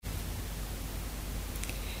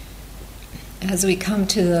as we come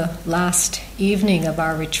to the last evening of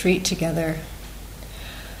our retreat together,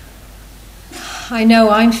 I know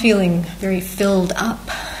I'm feeling very filled up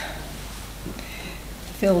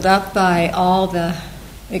by all the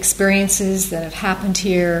experiences that have happened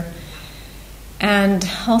here, and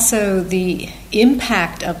also the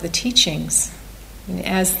impact of the teachings.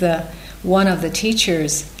 As one of the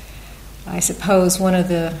teachers, I suppose one of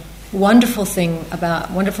the wonderful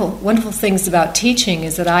things about teaching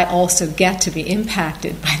is that I also get to be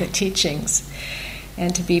impacted by the teachings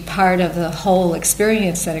and to be part of the whole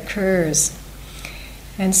experience that occurs.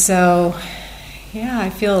 And so, I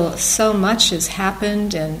feel so much has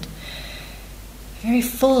happened and very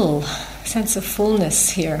full sense of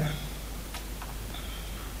fullness here.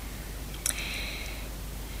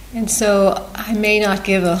 And so I may not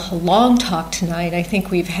give a long talk tonight. I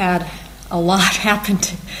think we've had a lot happen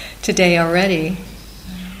today already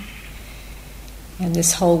and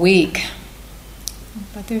this whole week.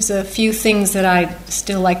 But there's a few things that I'd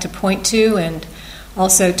still like to point to, and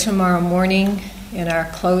also tomorrow morning in our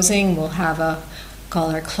closing we'll have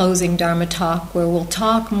call our closing Dharma talk, where we'll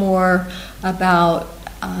talk more about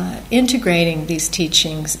integrating these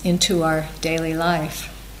teachings into our daily life.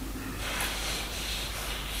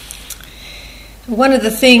 One of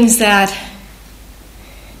the things that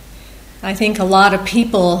I think a lot of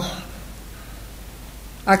people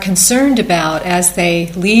are concerned about as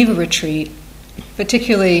they leave a retreat,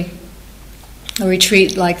 particularly a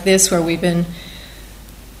retreat like this where we've been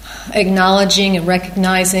acknowledging and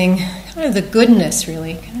recognizing kind of the goodness,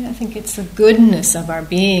 really. I think it's the goodness of our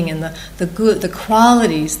being and the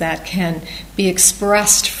qualities that can be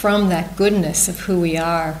expressed from that goodness of who we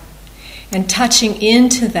are. And touching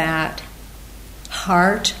into that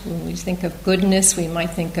heart. When we think of goodness, we might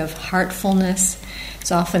think of heartfulness.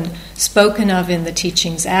 It's often spoken of in the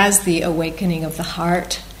teachings as the awakening of the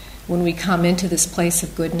heart when we come into this place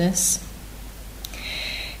of goodness.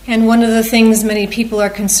 And one of the things many people are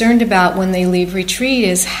concerned about when they leave retreat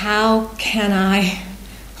is, how can I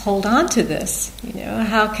hold on to this?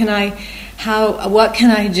 What can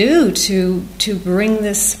I do to bring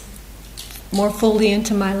this more fully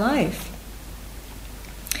into my life?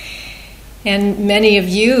 And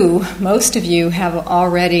most of you have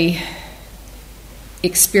already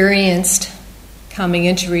experienced coming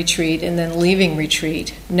into retreat and then leaving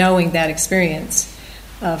retreat, knowing that experience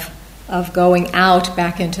of going out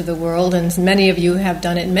back into the world, and many of you have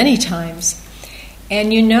done it many times.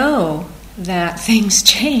 And you know that things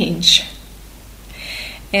change.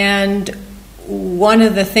 And one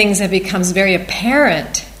of the things that becomes very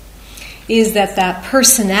apparent is that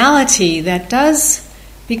personality that does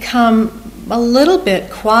become a little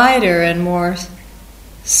bit quieter and more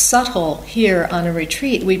subtle here on a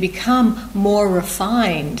retreat. We become more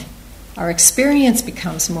refined. Our experience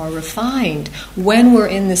becomes more refined when we're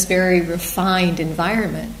in this very refined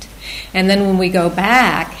environment. And then when we go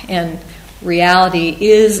back and reality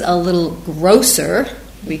is a little grosser,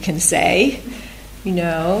 we can say,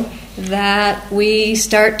 that we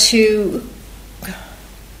start to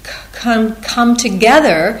come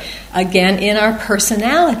together again in our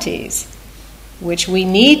personalities, which we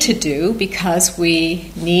need to do because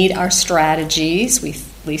we need our strategies.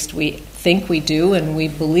 At least we think we do, and we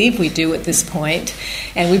believe we do at this point,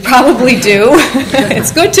 and we probably do.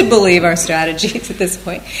 It's good to believe our strategies at this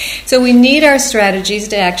point. So we need our strategies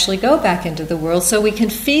to actually go back into the world so we can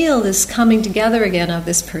feel this coming together again of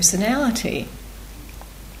this personality.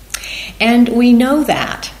 And we know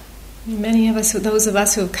that. Many of us, those of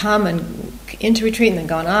us who have come and into retreat and then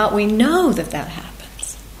gone out, we know that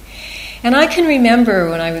happens. And I can remember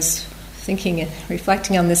when I was thinking and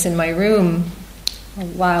reflecting on this in my room a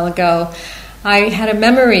while ago, I had a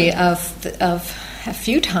memory of a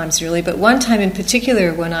few times really, but one time in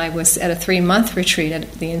particular when I was at a 3-month retreat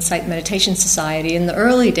at the Insight Meditation Society in the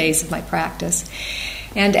early days of my practice.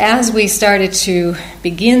 And as we started to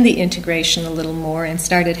begin the integration a little more and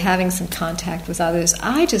started having some contact with others,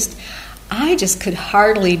 I just could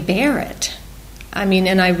hardly bear it.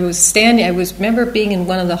 And I remember being in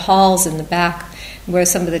one of the halls in the back where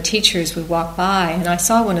some of the teachers would walk by, and I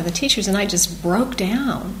saw one of the teachers and I just broke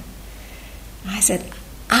down. I said,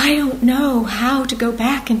 I don't know how to go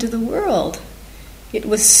back into the world. It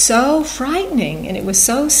was so frightening and it was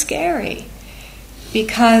so scary,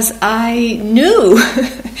 because I knew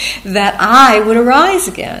that I would arise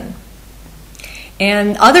again.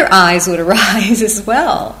 And other eyes would arise as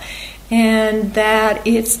well. And that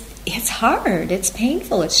it's hard, it's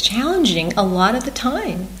painful, it's challenging a lot of the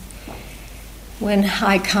time when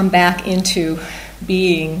I come back into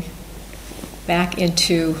being, back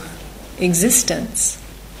into existence.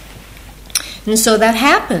 And so that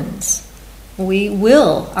happens.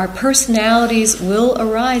 Our personalities will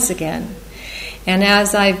arise again. And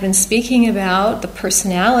as I've been speaking about the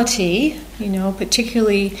personality,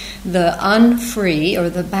 particularly the unfree or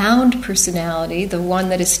the bound personality, the one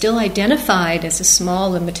that is still identified as a small,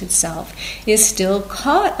 limited self, is still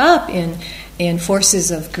caught up in forces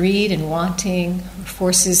of greed and wanting,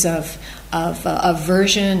 forces of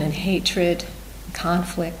aversion and hatred,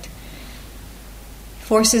 conflict,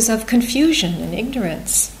 forces of confusion and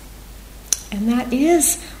ignorance. And that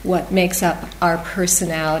is what makes up our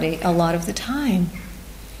personality a lot of the time.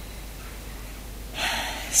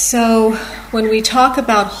 So when we talk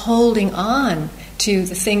about holding on to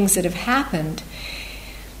the things that have happened,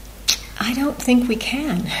 I don't think we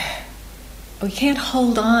can. We can't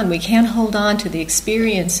hold on. We can't hold on to the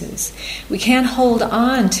experiences. We can't hold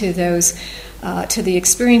on to those, to the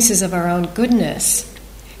experiences of our own goodness,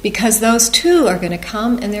 because those too are going to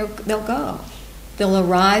come and they'll go. They'll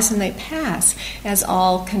arise and they pass, as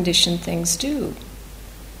all conditioned things do.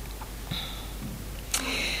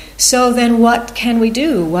 So then what can we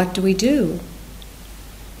do? What do we do?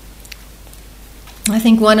 I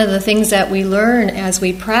think one of the things that we learn as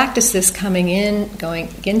we practice this coming in,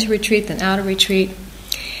 going into retreat, then out of retreat,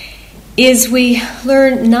 is we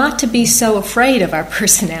learn not to be so afraid of our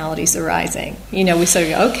personalities arising. We sort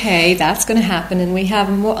of go, okay, that's going to happen, and we have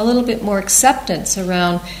a little bit more acceptance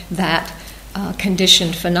around that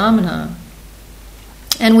conditioned phenomena.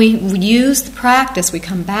 And we use the practice, we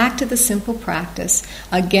come back to the simple practice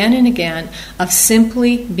again and again of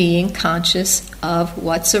simply being conscious of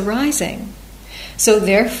what's arising. So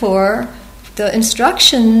therefore, the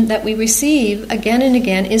instruction that we receive again and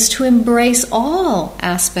again is to embrace all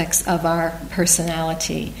aspects of our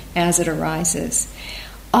personality as it arises.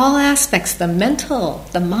 All aspects, the mental,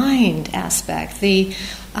 the mind aspect, the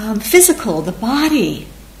physical, the body,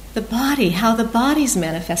 how the body's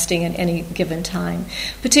manifesting at any given time.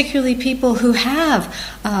 Particularly people who have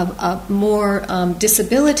more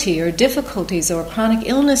disability or difficulties or chronic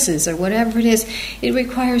illnesses or whatever it is, it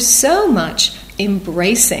requires so much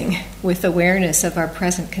embracing with awareness of our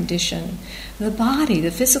present condition. The body,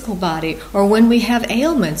 the physical body, or when we have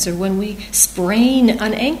ailments, or when we sprain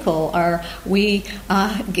an ankle, or we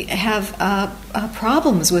have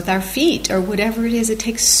problems with our feet, or whatever it is, it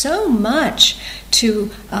takes so much to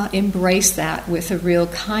embrace that with a real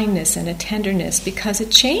kindness and a tenderness, because it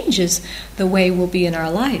changes the way we'll be in our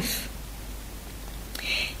life.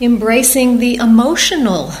 Embracing the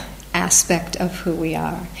emotional aspect of who we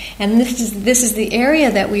are. And this is the area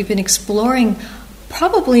that we've been exploring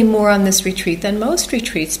probably more on this retreat than most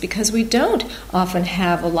retreats, because we don't often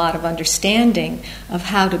have a lot of understanding of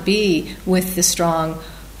how to be with the strong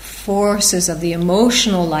forces of the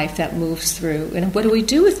emotional life that moves through. And what do we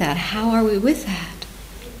do with that? How are we with that?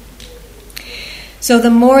 So the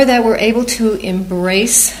more that we're able to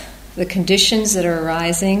embrace the conditions that are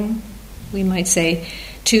arising, we might say,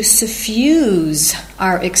 to suffuse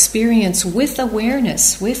our experience with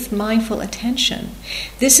awareness, with mindful attention.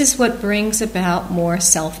 This is what brings about more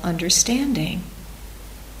self-understanding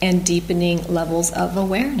and deepening levels of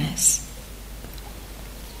awareness.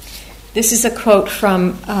 This is a quote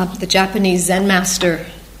from the Japanese Zen master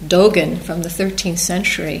Dogen from the 13th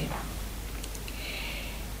century.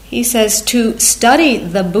 He says, "To study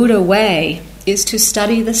the Buddha way is to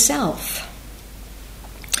study the self.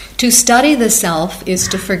 To study the self is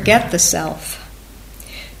to forget the self.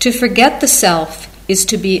 To forget the self is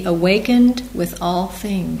to be awakened with all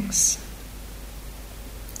things."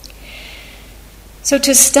 So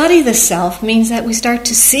to study the self means that we start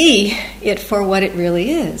to see it for what it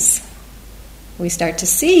really is. We start to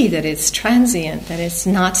see that it's transient, that it's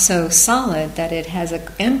not so solid, that it has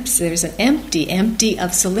there's an empty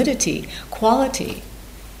of solidity, quality.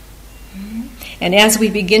 And as we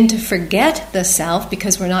begin to forget the self,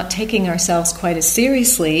 because we're not taking ourselves quite as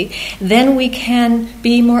seriously, then we can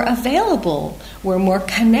be more available, we're more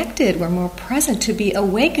connected, we're more present, to be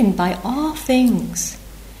awakened by all things,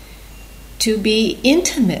 to be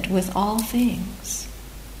intimate with all things.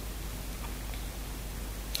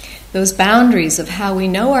 Those boundaries of how we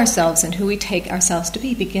know ourselves and who we take ourselves to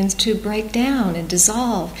be begins to break down and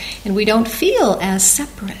dissolve, and we don't feel as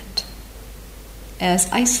separate, as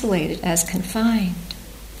isolated, as confined.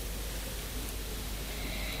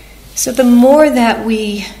 So the more that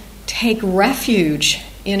we take refuge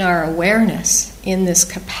in our awareness, in this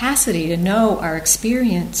capacity to know our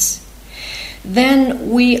experience, then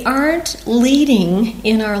we aren't leading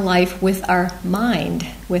in our life with our mind,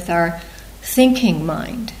 with our thinking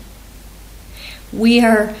mind. We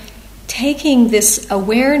are taking this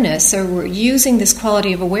awareness, or we're using this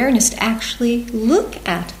quality of awareness to actually look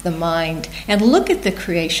at the mind and look at the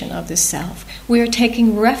creation of the self. We are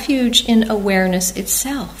taking refuge in awareness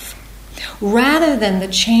itself, rather than the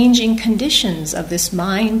changing conditions of this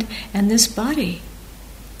mind and this body,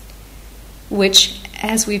 which,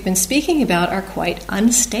 as we've been speaking about, are quite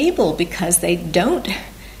unstable because they don't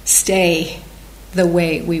stay the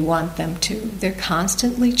way we want them to. They're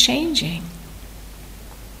constantly changing.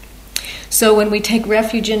 So when we take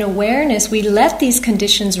refuge in awareness, we let these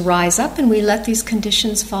conditions rise up and we let these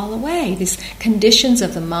conditions fall away, these conditions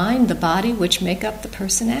of the mind, the body, which make up the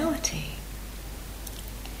personality.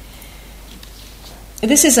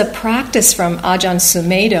 This is a practice from Ajahn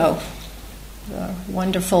Sumedho,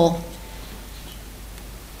 wonderful,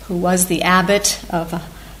 who was the abbot of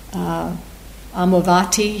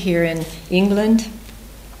Amavati here in England,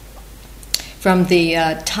 from the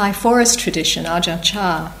Thai forest tradition, Ajahn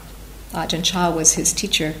Chah. Ajahn Chah was his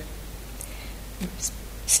teacher.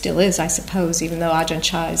 Still is, I suppose, even though Ajahn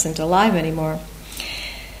Chah isn't alive anymore.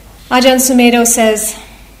 Ajahn Sumedho says,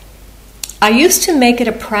 I used to make it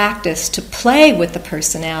a practice to play with the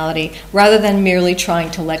personality rather than merely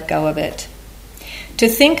trying to let go of it. To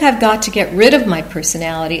think I've got to get rid of my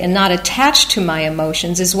personality and not attach to my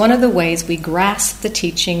emotions is one of the ways we grasp the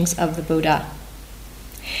teachings of the Buddha.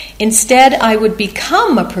 Instead, I would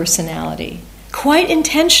become a personality, quite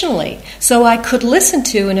intentionally, so I could listen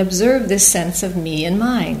to and observe this sense of me and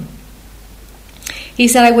mine. He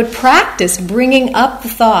said I would practice bringing up the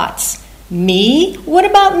thoughts. Me? What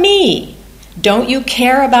about me? Don't you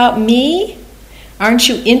care about me? Aren't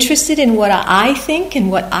you interested in what I think and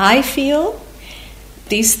what I feel?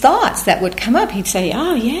 These thoughts that would come up, he'd say,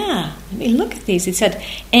 oh yeah, let me look at these. He said,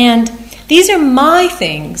 and these are my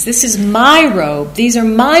things. This is my robe. These are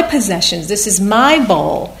my possessions. This is my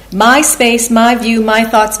bowl, my space, my view, my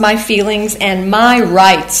thoughts, my feelings, and my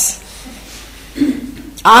rights.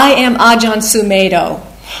 I am Ajahn Sumedho.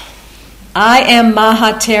 I am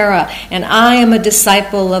Mahatera, and I am a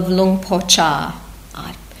disciple of Luang Por Chah.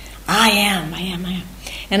 I am.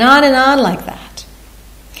 And on like that.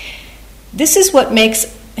 This is what makes,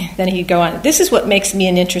 then he'd go on, this is what makes me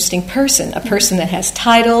an interesting person, a person that has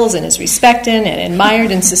titles and is respected and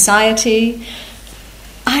admired in society.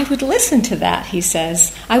 I would listen to that, he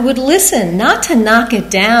says. I would listen, not to knock it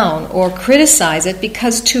down or criticize it,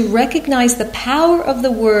 because to recognize the power of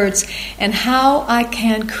the words and how I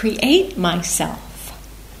can create myself.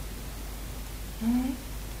 And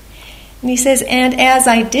he says, and as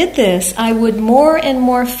I did this, I would more and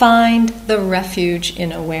more find the refuge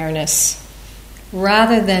in awareness,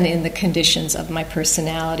 rather than in the conditions of my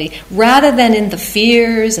personality, rather than in the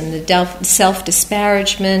fears and the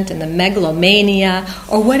self-disparagement and the megalomania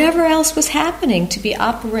or whatever else was happening to be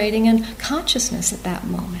operating in consciousness at that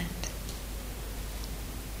moment.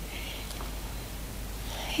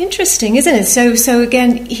 Interesting, isn't it? So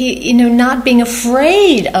again, he, not being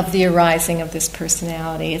afraid of the arising of this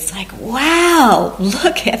personality. It's like, wow,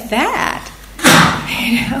 look at that.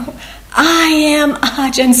 I am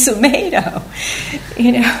Ajahn Sumedho.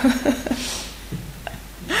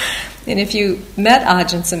 And if you met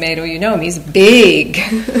Ajahn Sumedho, you know him. He's a big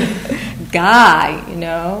guy,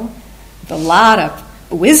 with a lot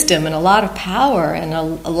of wisdom and a lot of power and a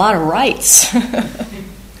lot of rights.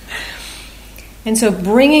 And so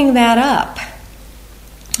bringing that up,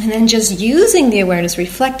 and then just using the awareness,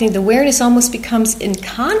 reflecting, the awareness almost becomes in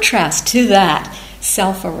contrast to that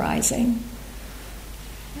self-arising.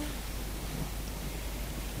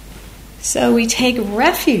 So we take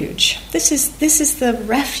refuge. This is the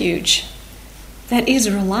refuge that is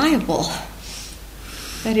reliable,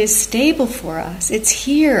 that is stable for us. It's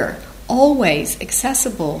here, always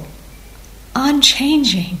accessible,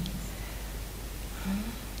 unchanging.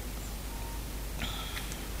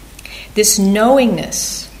 This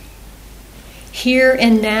knowingness, here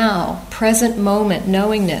and now, present moment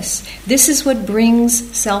knowingness, this is what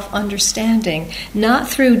brings self-understanding, not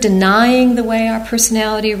through denying the way our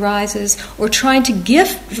personality arises or trying to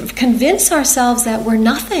convince ourselves that we're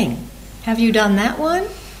nothing. Have you done that one?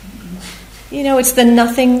 It's the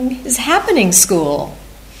nothing is happening school.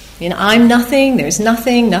 I'm nothing, there's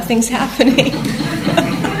nothing, nothing's happening.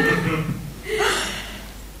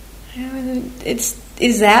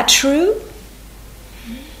 Is that true?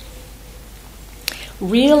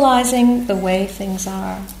 Realizing the way things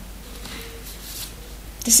are.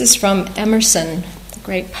 This is from Emerson, the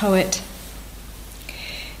great poet.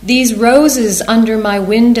 These roses under my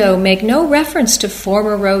window make no reference to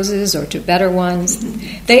former roses or to better ones.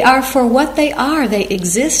 They are for what they are. They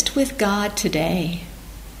exist with God today.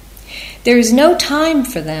 There is no time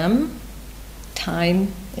for them.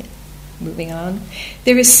 Time moving on.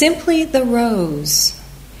 There is simply the rose.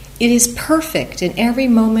 It is perfect in every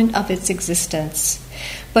moment of its existence.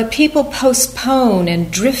 But people postpone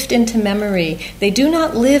and drift into memory. They do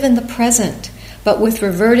not live in the present, but with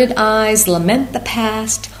reverted eyes lament the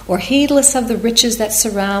past, or heedless of the riches that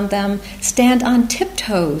surround them, stand on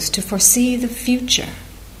tiptoes to foresee the future.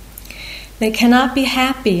 They cannot be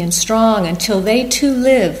happy and strong until they too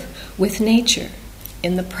live with nature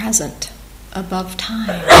in the present, above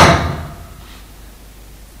time.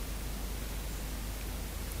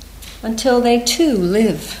 Until they too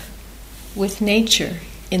live with nature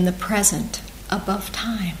in the present, above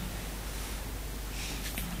time.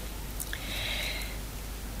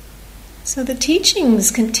 So the teachings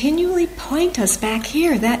continually point us back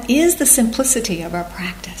here. That is the simplicity of our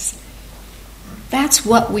practice. That's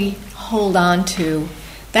what we hold on to.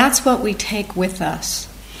 That's what we take with us.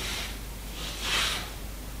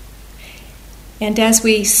 And as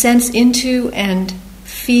we sense into and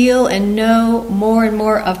feel and know more and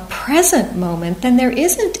more of present moment, then there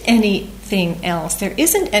isn't anything else. There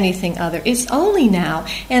isn't anything other. It's only now.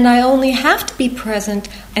 And I only have to be present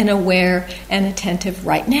and aware and attentive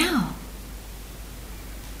right now.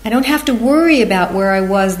 I don't have to worry about where I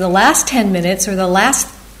was the last 10 minutes or the last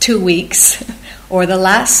 2 weeks or the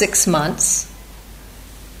last 6 months.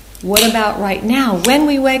 What about right now? When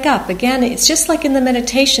we wake up, again, it's just like in the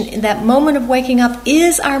meditation, that moment of waking up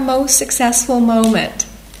is our most successful moment.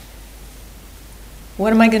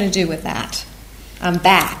 What am I going to do with that? I'm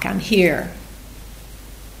back, I'm here.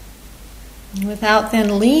 Without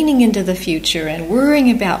then leaning into the future and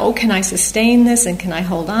worrying about, can I sustain this and can I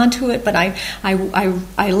hold on to it? But I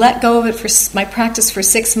let go of it for my practice for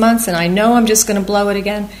 6 months and I know I'm just going to blow it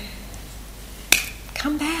again.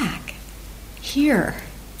 Come back. Here.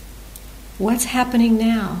 What's happening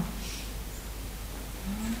now?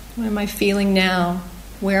 What am I feeling now?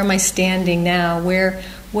 Where am I standing now?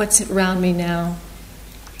 What's around me now?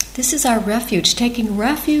 This is our refuge, taking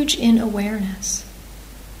refuge in awareness.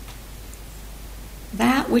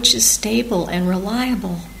 That which is stable and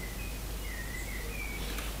reliable.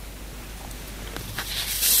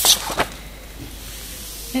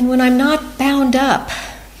 And when I'm not bound up,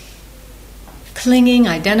 clinging,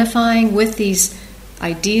 identifying with these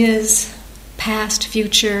ideas, past,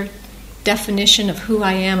 future, definition of who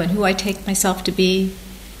I am and who I take myself to be,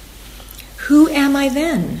 who am I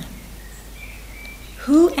then?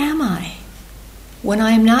 Who am I when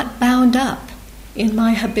I am not bound up in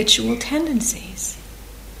my habitual tendencies?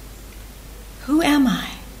 Who am I?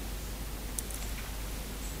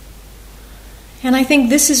 And I think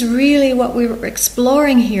this is really what we were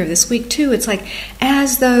exploring here this week too. It's like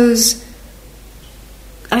as those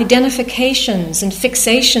identifications and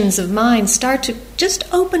fixations of mind start to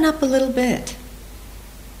just open up a little bit.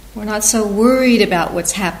 We're not so worried about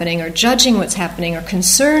what's happening or judging what's happening or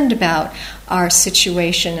concerned about our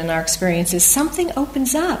situation and our experiences. Something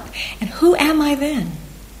opens up. And who am I then?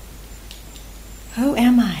 Who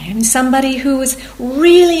am I? I mean, somebody who was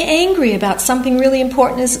really angry about something really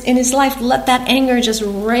important in his life, let that anger just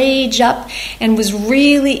rage up and was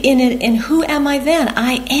really in it. And who am I then?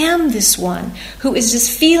 I am this one who is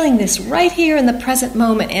just feeling this right here in the present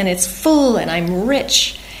moment, and it's full, and I'm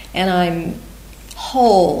rich, and I'm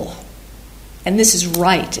whole, and this is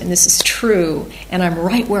right, and this is true, and I'm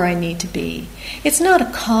right where I need to be. It's not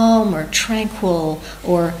a calm or tranquil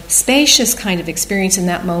or spacious kind of experience in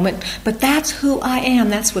that moment, but that's who I am.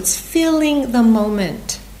 That's what's filling the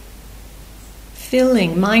moment.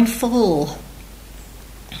 Filling, mindful,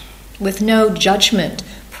 with no judgment,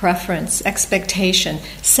 preference, expectation,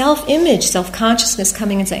 self-image, self-consciousness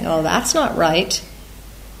coming and saying, that's not right.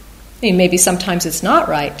 I mean, maybe sometimes it's not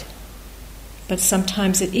right, but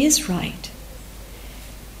sometimes it is right.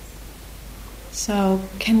 So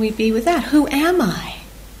can we be with that? Who am I?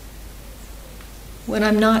 When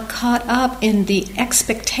I'm not caught up in the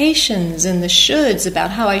expectations and the shoulds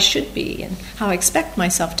about how I should be and how I expect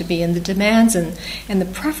myself to be and the demands and the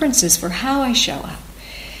preferences for how I show up.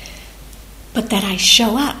 But that I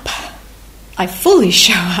show up. I fully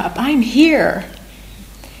show up. I'm here.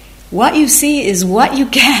 What you see is what you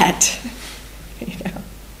get.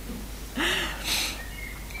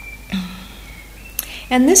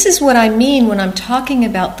 And this is what I mean when I'm talking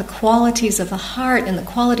about the qualities of the heart and the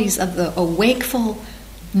qualities of a wakeful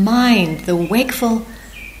mind, the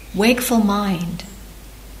wakeful mind.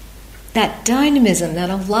 That dynamism, that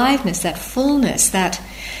aliveness, that fullness, that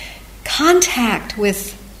contact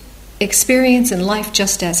with experience and life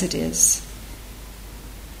just as it is.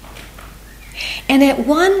 And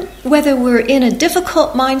whether we're in a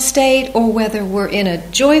difficult mind state or whether we're in a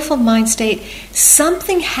joyful mind state,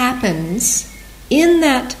 something happens in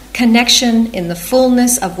that connection, in the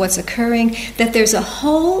fullness of what's occurring, that there's a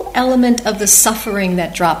whole element of the suffering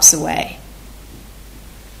that drops away.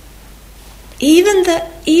 Even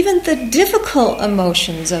the difficult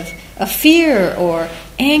emotions of fear or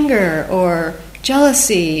anger or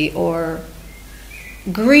jealousy or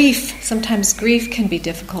grief. Sometimes grief can be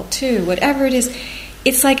difficult too. Whatever it is,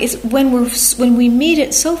 it's like when we meet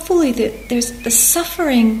it so fully that there's the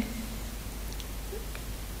suffering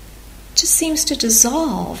just seems to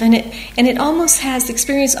dissolve, and it almost has, the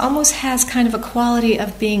experience almost has kind of a quality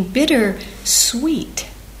of being bitter sweet.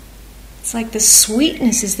 It's like the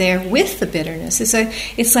sweetness is there with the bitterness. It's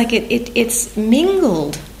like it's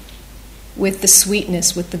mingled with the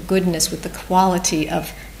sweetness, with the goodness, with the quality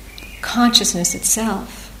of consciousness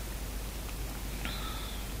itself.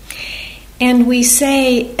 And we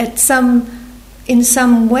say in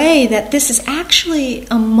some way that this is actually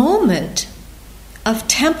a moment of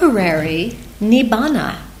temporary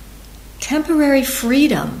nibbana, temporary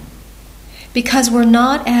freedom, because we're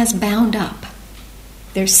not as bound up.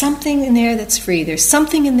 There's something in there that's free. There's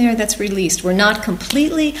something in there that's released. We're not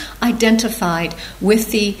completely identified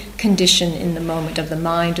with the condition in the moment of the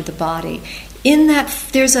mind or the body. In that,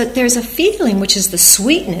 there's a feeling which is the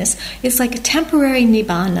sweetness. It's like a temporary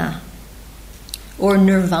nibbana or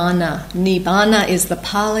nirvana. Nibbana is the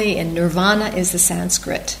Pali and nirvana is the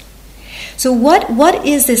Sanskrit. So what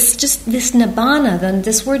is this, just this nibbana? Then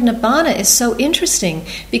this word nibbana is so interesting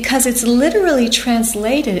because it's literally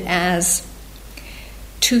translated as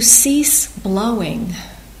to cease blowing.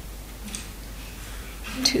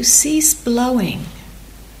 To cease blowing.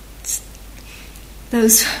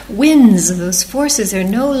 Those winds, those forces are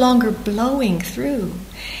no longer blowing through.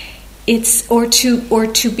 It's or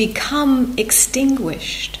to become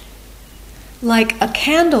extinguished, like a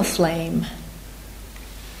candle flame,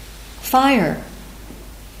 fire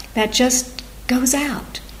that just goes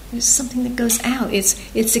out. There's something that goes out.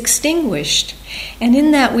 It's extinguished, and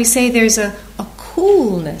in that we say there's a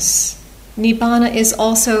coolness. Nibbana is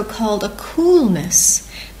also called a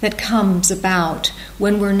coolness that comes about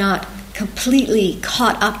when we're not completely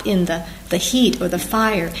caught up in the heat or the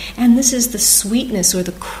fire. And this is the sweetness or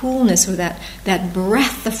the coolness or that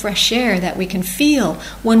breath of fresh air that we can feel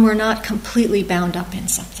when we're not completely bound up in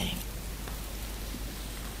something.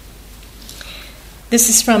 This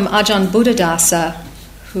is from Ajahn Buddhadasa,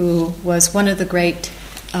 who was one of the great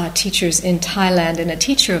teachers in Thailand and a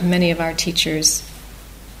teacher of many of our teachers.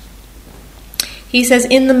 He says,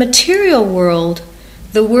 in the material world,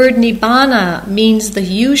 the word nibbana means the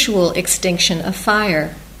usual extinction of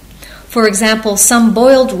fire. For example, some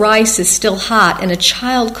boiled rice is still hot and a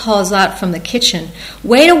child calls out from the kitchen,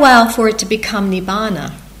 wait a while for it to become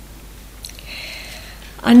nibbana.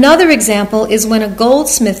 Another example is when a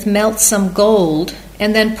goldsmith melts some gold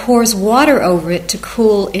and then pours water over it to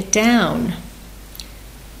cool it down.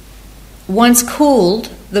 Once cooled,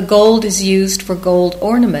 the gold is used for gold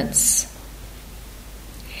ornaments.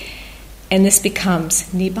 And this becomes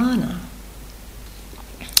nibbana.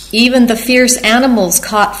 Even the fierce animals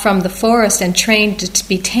caught from the forest and trained to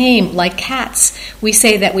be tame, like cats, we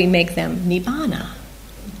say that we make them nibbana.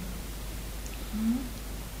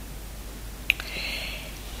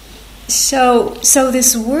 So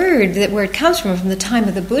this word, that where it comes from the time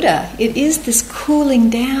of the Buddha, it is this cooling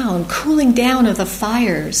down of the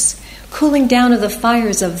fires, cooling down of the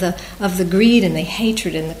fires of the greed and the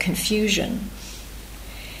hatred and the confusion.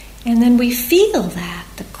 And then we feel that,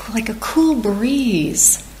 like a cool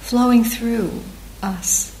breeze flowing through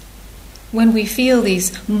us when we feel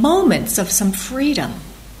these moments of some freedom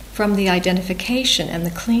from the identification and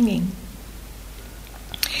the clinging.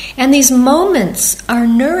 And these moments are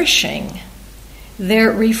nourishing.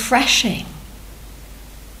 They're refreshing.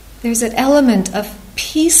 There's an element of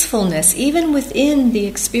peacefulness even within the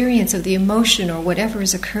experience of the emotion or whatever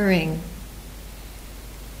is occurring.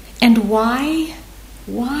 And why?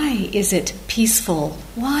 Why is it peaceful?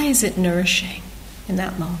 Why is it nourishing in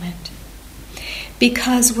that moment?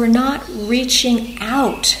 Because we're not reaching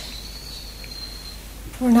out.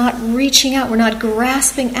 We're not reaching out. We're not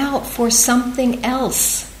grasping out for something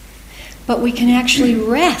else. But we can actually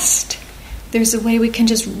rest. There's a way we can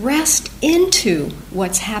just rest into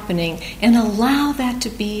what's happening and allow that to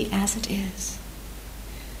be as it is.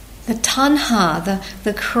 The tanha,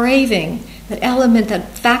 the craving, the element, that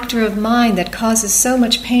factor of mind that causes so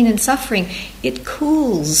much pain and suffering, it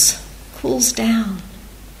cools down.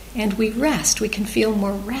 And we rest. We can feel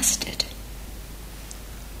more rested.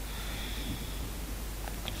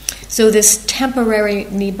 So this temporary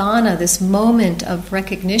nibbana, this moment of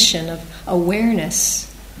recognition, of awareness,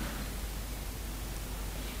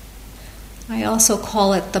 I also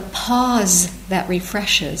call it the pause that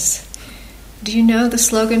refreshes. Do you know the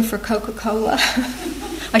slogan for Coca-Cola?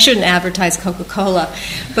 I shouldn't advertise Coca-Cola,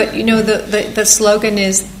 but you know the slogan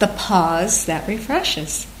is the pause that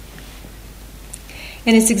refreshes.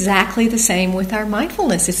 And it's exactly the same with our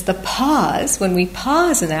mindfulness. It's the pause. When we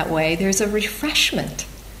pause in that way, there's a refreshment.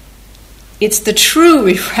 It's the true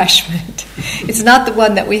refreshment. It's not the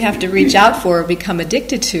one that we have to reach out for or become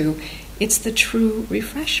addicted to. It's the true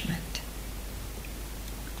refreshment.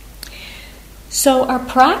 So our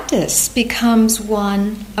practice becomes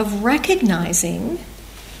one of recognizing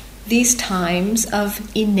these times of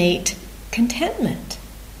innate contentment.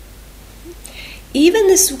 Even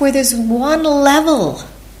this, where there's one level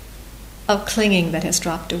of clinging that has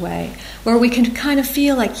dropped away, where we can kind of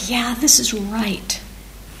feel like, yeah, this is right.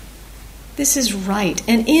 This is right.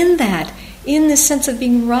 And in that, in this sense of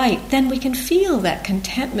being right, then we can feel that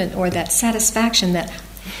contentment or that satisfaction that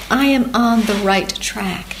I am on the right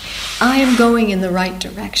track. I am going in the right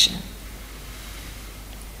direction.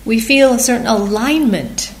 We feel a certain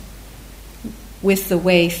alignment with the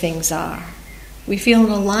way things are. We feel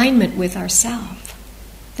an alignment with ourselves,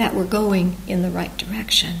 that we're going in the right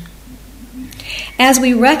direction. As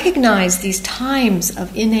we recognize these times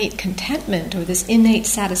of innate contentment or this innate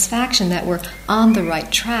satisfaction that we're on the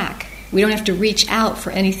right track, we don't have to reach out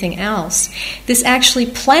for anything else. This actually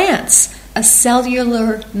plants a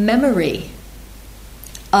cellular memory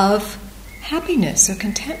of happiness or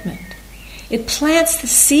contentment. It plants the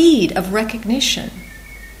seed of recognition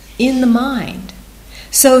in the mind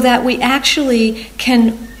so that we actually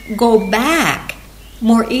can go back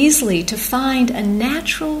more easily to find a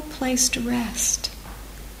natural place to rest.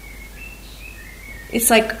 It's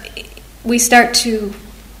like we start to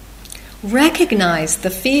recognize the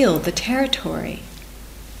field, the territory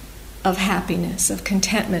of happiness, of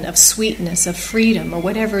contentment, of sweetness, of freedom, or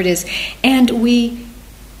whatever it is, and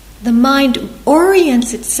the mind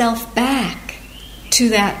orients itself back to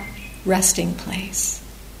that resting place,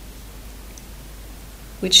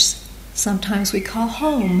 which sometimes we call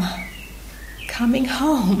home. Coming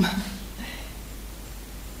home,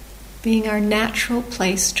 being our natural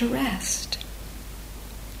place to rest.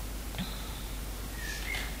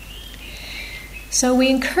 So we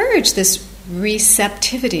encourage this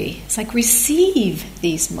receptivity. It's like receive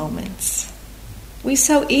these moments. We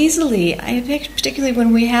so easily, particularly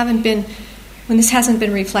when this hasn't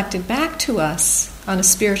been reflected back to us on a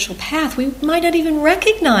spiritual path, we might not even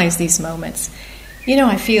recognize these moments. You know,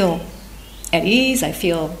 I feel at ease, I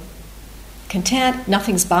feel content,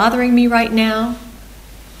 nothing's bothering me right now.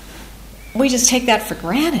 We just take that for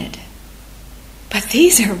granted. But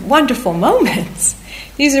these are wonderful moments.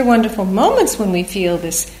 These are wonderful moments when we feel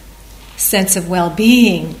this sense of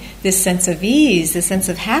well-being, this sense of ease, this sense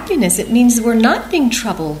of happiness. It means we're not being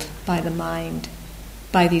troubled by the mind,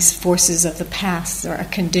 by these forces of the past or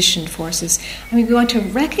conditioned forces. I mean, we want to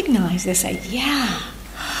recognize this, say, yeah,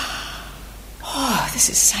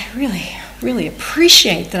 I really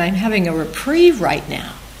appreciate that I'm having a reprieve right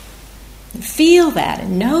now. And feel that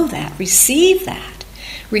and know that, receive that,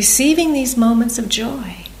 receiving these moments of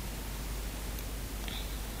joy.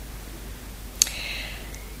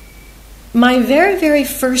 My very, very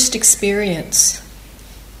first experience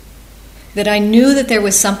that I knew that there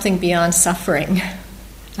was something beyond suffering,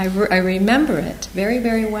 I remember it very,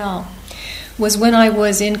 very well, was when I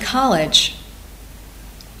was in college.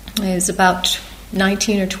 I was about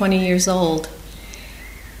 19 or 20 years old,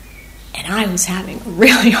 and I was having a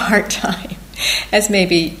really hard time, as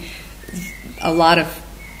maybe a lot of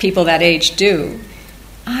people that age do.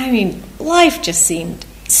 I mean, life just seemed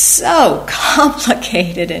so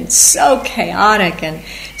complicated and so chaotic and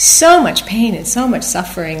so much pain and so much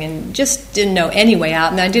suffering, and just didn't know any way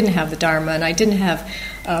out. And I didn't have the Dharma, and I didn't have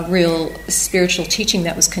a real spiritual teaching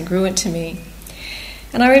that was congruent to me.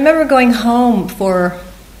 And I remember going home for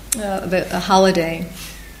a holiday,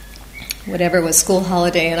 whatever it was, school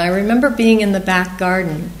holiday, and I remember being in the back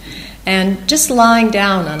garden and just lying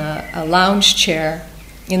down on a lounge chair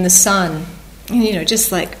in the sun, and,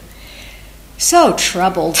 just like so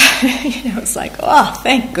troubled. It's like, oh,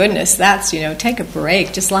 thank goodness, that's, take a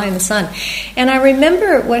break, just lie in the sun. And I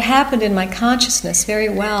remember what happened in my consciousness very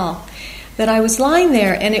well, that I was lying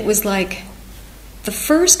there, and it was like the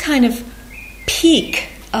first kind of peak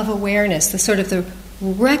of awareness, the sort of the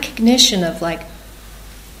recognition of like,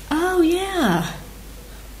 oh yeah,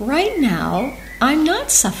 right now I'm not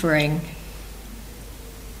suffering.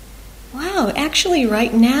 Wow, actually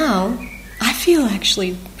right now I feel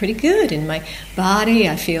actually pretty good in my body.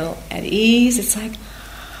 I feel at ease. It's like,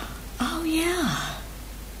 oh yeah.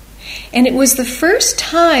 And it was the first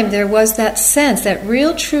time there was that sense, that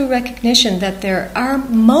real true recognition that there are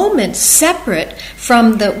moments separate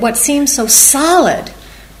from what seems so solid,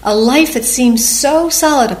 a life that seems so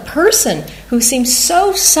solid, a person who seems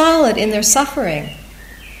so solid in their suffering.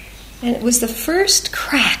 And it was the first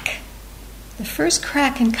crack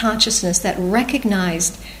in consciousness that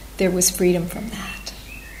recognized there was freedom from that.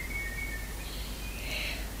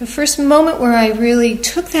 The first moment where I really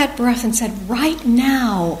took that breath and said, right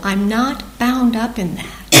now, I'm not bound up in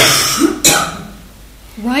that.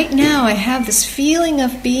 Right now, I have this feeling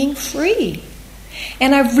of being free.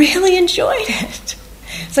 And I really enjoyed it.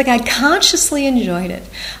 It's like I consciously enjoyed it.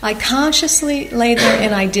 I consciously lay there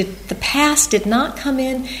and the past did not come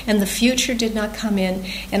in and the future did not come in.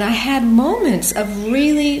 And I had moments of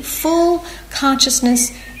really full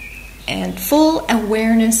consciousness and full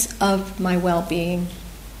awareness of my well-being.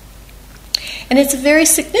 And it's a very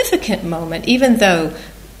significant moment, even though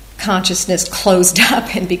consciousness closed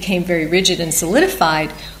up and became very rigid and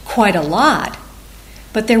solidified quite a lot.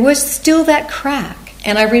 But there was still that crack.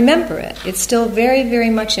 And I remember it. It's still very, very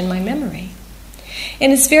much in my memory.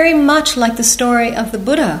 And it's very much like the story of the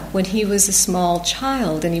Buddha when he was a small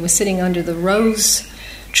child and he was sitting under the rose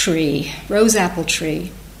apple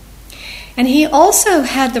tree. And he also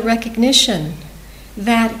had the recognition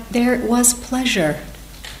that there was pleasure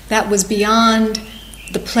that was beyond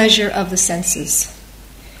the pleasure of the senses.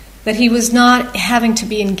 That he was not having to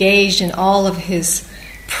be engaged in all of his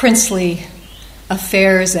princely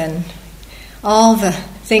affairs and all the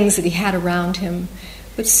things that he had around him,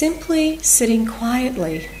 but simply sitting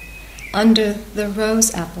quietly under the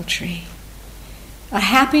rose apple tree. A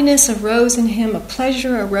happiness arose in him, a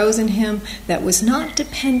pleasure arose in him that was not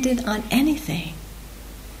dependent on anything.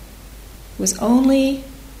 It was only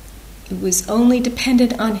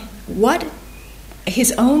dependent on what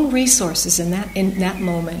his own resources in that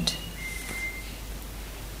moment.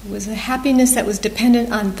 It was a happiness that was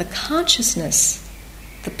dependent on the consciousness,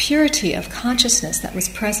 the purity of consciousness that was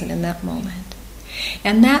present in that moment.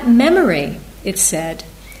 And that memory, it said,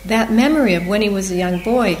 that memory of when he was a young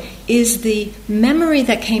boy is the memory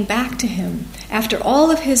that came back to him after all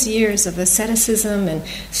of his years of asceticism and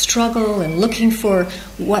struggle and looking for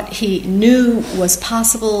what he knew was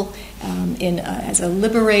possible as a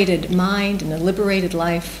liberated mind and a liberated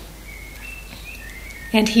life.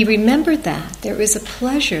 And he remembered that. There is a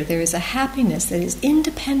pleasure, there is a happiness that is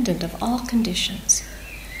independent of all conditions.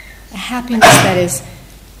 A happiness that is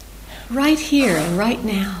right here and right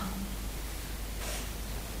now.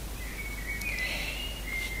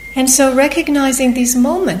 And so recognizing these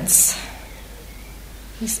moments,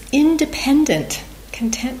 this independent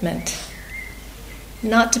contentment,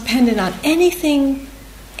 not dependent on anything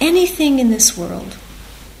in this world.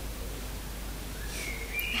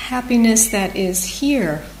 Happiness that is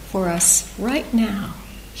here for us right now,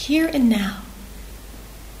 here and now.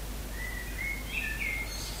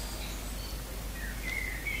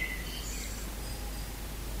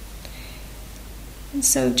 And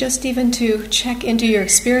so just even to check into your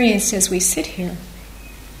experience as we sit here.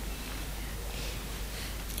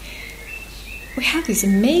 We have these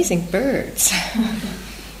amazing birds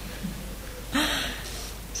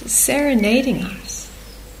just serenading us.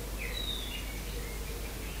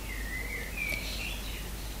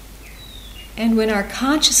 And when our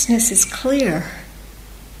consciousness is clear,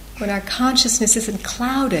 when our consciousness isn't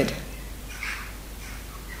clouded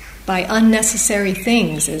by unnecessary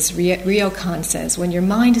things, as Ryokan says, when your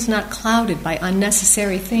mind is not clouded by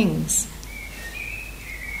unnecessary things,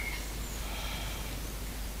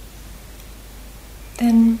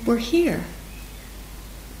 then we're here.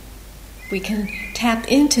 We can tap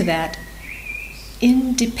into that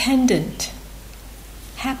independent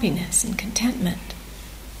happiness and contentment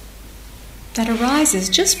that arises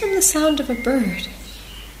just from the sound of a bird.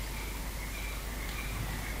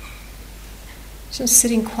 Just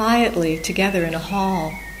sitting quietly together in a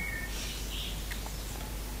hall,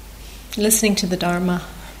 listening to the Dharma.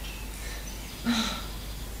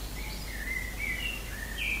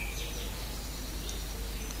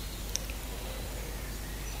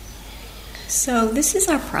 So this is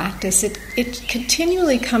our practice. It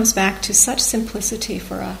continually comes back to such simplicity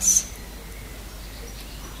for us.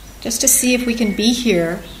 Just to see if we can be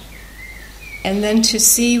here, and then to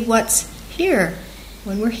see what's here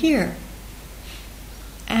when we're here.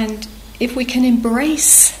 And if we can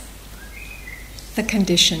embrace the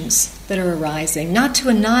conditions that are arising, not to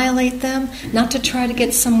annihilate them, not to try to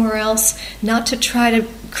get somewhere else, not to try to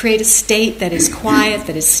create a state that is quiet,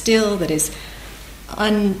 that is still, that is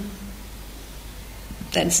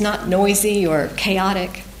not noisy or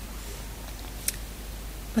chaotic.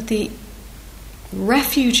 But the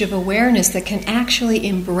refuge of awareness that can actually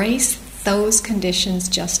embrace those conditions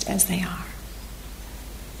just as they are.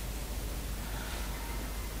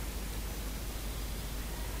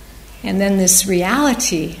 And then this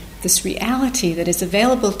reality that is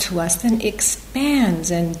available to us then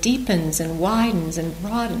expands and deepens and widens and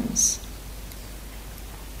broadens.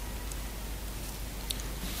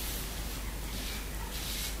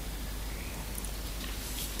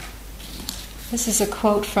 This is a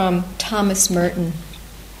quote from Thomas Merton.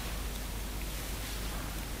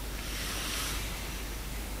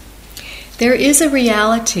 There is a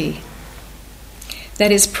reality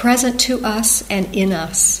that is present to us and in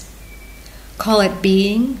us. Call it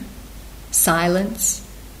being, silence,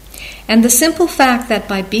 and the simple fact that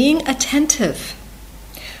by being attentive,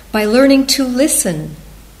 by learning to listen,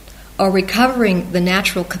 or recovering the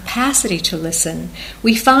natural capacity to listen,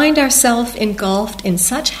 we find ourselves engulfed in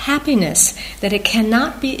such happiness that it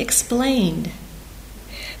cannot be explained.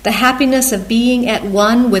 The happiness of being at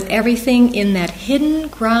one with everything in that hidden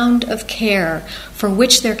ground of care for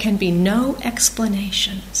which there can be no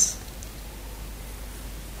explanations.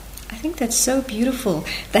 I think that's so beautiful.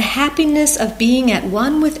 The happiness of being at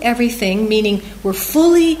one with everything, meaning we're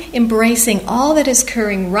fully embracing all that is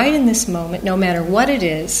occurring right in this moment, no matter what it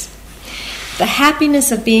is. The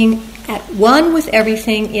happiness of being at one with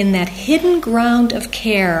everything in that hidden ground of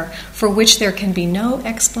care for which there can be no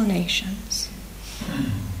explanations.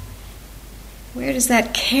 Where does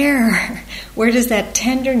that care, where does that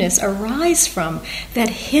tenderness arise from? That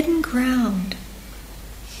hidden ground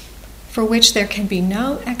for which there can be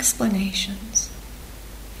no explanations.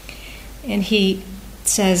 And he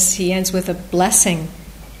says, he ends with a blessing.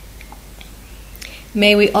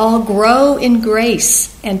 May we all grow in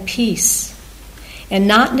grace and peace, and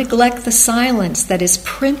not neglect the silence that is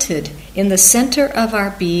printed in the center of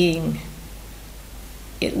our being.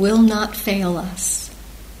 It will not fail us.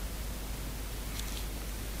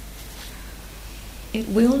 It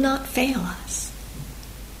will not fail us.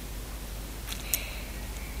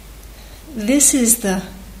 This is the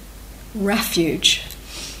refuge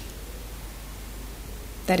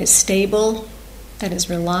that is stable, that is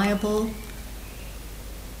reliable,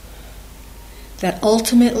 that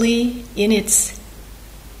ultimately, in its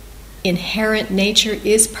inherent nature,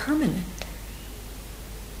 is permanent.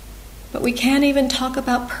 But we can't even talk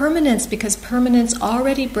about permanence because permanence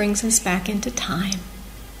already brings us back into time.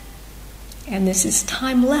 And this is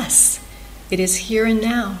timeless. It is here and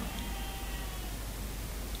now.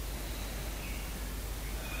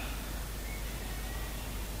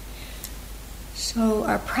 So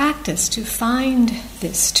our practice to find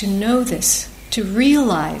this, to know this, to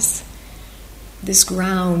realize this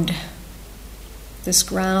ground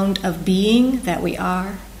of being that we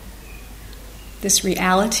are, this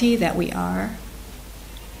reality that we are,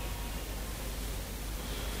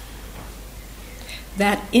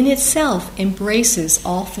 that in itself embraces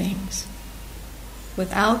all things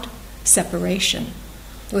without separation,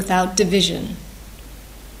 without division.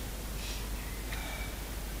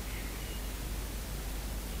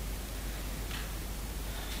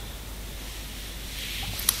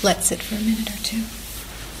 Let's sit for a minute or two.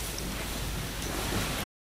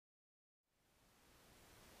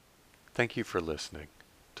 Thank you for listening.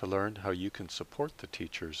 To learn how you can support the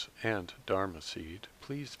teachers and Dharma Seed,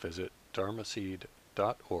 please visit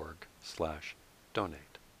dharmaseed.org/donate.